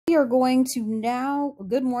We are going to now,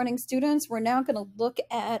 good morning, students. We're now going to look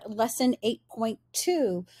at lesson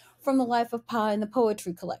 8.2 from the Life of Pi and the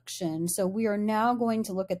poetry collection. So we are now going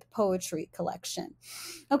to look at the poetry collection.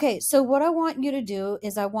 Okay, so what I want you to do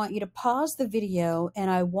is I want you to pause the video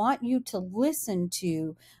and I want you to listen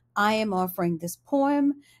to I am offering this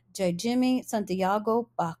poem, Jimmy Santiago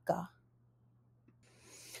Baca.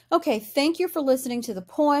 Okay, thank you for listening to the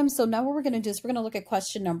poem. So now what we're going to do is we're going to look at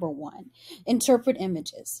question number 1. Interpret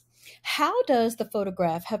images. How does the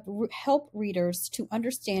photograph help readers to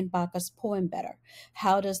understand Baca's poem better?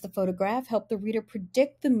 How does the photograph help the reader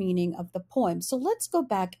predict the meaning of the poem? So let's go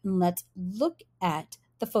back and let's look at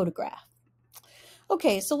the photograph.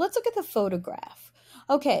 Okay, so let's look at the photograph.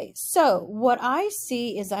 Okay, so what I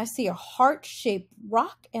see is I see a heart-shaped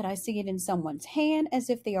rock and I see it in someone's hand as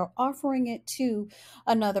if they are offering it to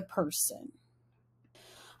another person.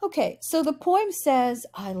 Okay, so the poem says,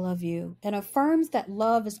 I love you, and affirms that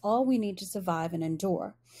love is all we need to survive and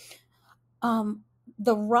endure.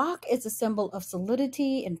 The rock is a symbol of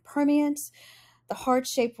solidity and permanence. The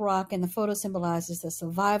heart-shaped rock in the photo symbolizes the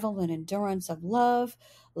survival and endurance of love.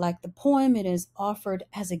 Like the poem, it is offered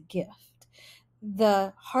as a gift.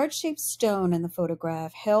 The heart-shaped stone in the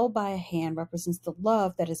photograph, held by a hand, represents the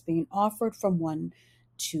love that is being offered from one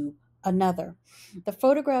to another. The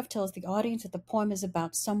photograph tells the audience that the poem is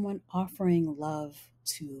about someone offering love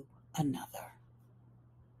to another.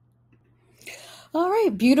 All right,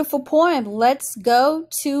 beautiful poem. Let's go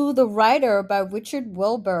to The Writer by Richard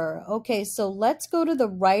Wilbur. Okay, so let's go to The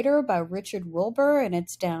Writer by Richard Wilbur, and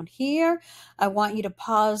it's down here. I want you to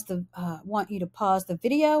pause the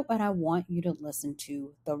video, and I want you to listen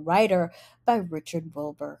to The Writer by Richard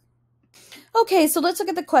Wilbur. Okay, so let's look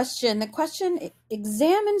at the question. The question,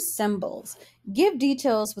 examine symbols. Give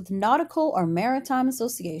details with nautical or maritime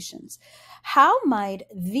associations. How might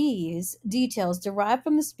these details derive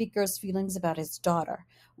from the speaker's feelings about his daughter?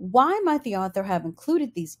 Why might the author have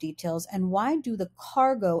included these details, and why do the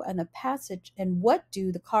cargo and the passage, and what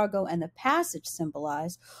do the cargo and the passage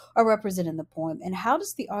symbolize or represent in the poem? And how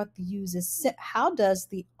does the author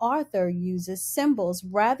uses symbols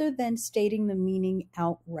rather than stating the meaning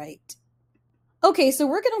outright? Okay, so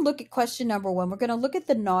we're going to look at question number 1. We're going to look at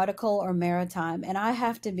the nautical or maritime. And I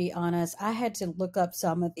have to be honest, I had to look up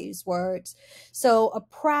some of these words. So a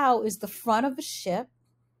prow is the front of a ship,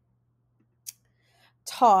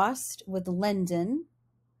 tossed with linden.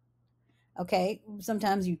 Okay,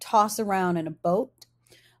 sometimes you toss around in a boat.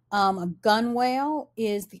 A gunwale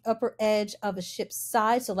is the upper edge of a ship's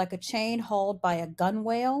side, so like a chain hauled by a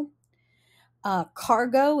gunwale.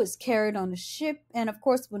 Cargo is carried on a ship. And of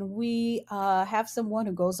course, when we have someone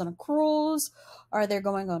who goes on a cruise or they're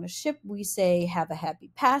going on a ship, we say, have a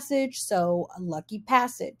happy passage. So a lucky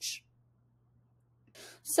passage.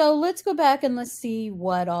 So let's go back and let's see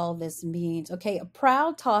what all this means. Okay, a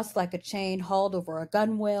prow tossed like a chain hauled over a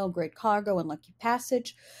gunwale, great cargo, and lucky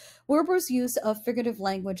passage. Wilbur's use of figurative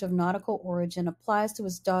language of nautical origin applies to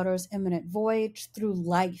his daughter's imminent voyage through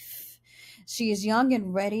life. She is young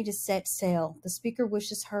and ready to set sail. The speaker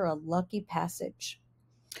wishes her a lucky passage.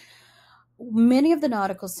 Many of the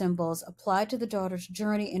nautical symbols apply to the daughter's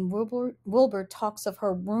journey, and Wilbur talks of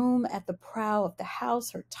her room at the prow of the house,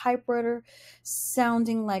 her typewriter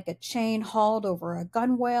sounding like a chain hauled over a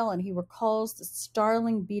gunwale, and he recalls the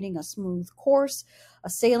starling beating a smooth course, a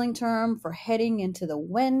sailing term for heading into the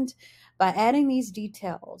wind. By adding these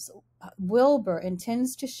details, Wilbur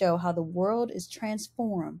intends to show how the world is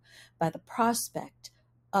transformed by the prospect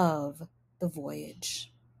of the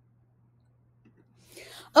voyage.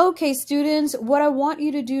 Okay, students, what I want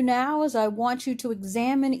you to do now is I want you to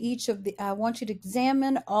examine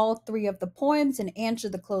all 3 of the poems and answer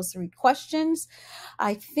the close read questions.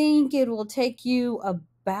 I think it will take you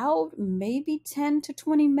about maybe 10 to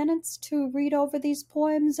 20 minutes to read over these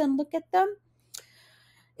poems and look at them.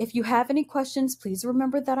 If you have any questions, please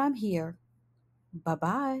remember that I'm here.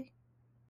 Bye-bye.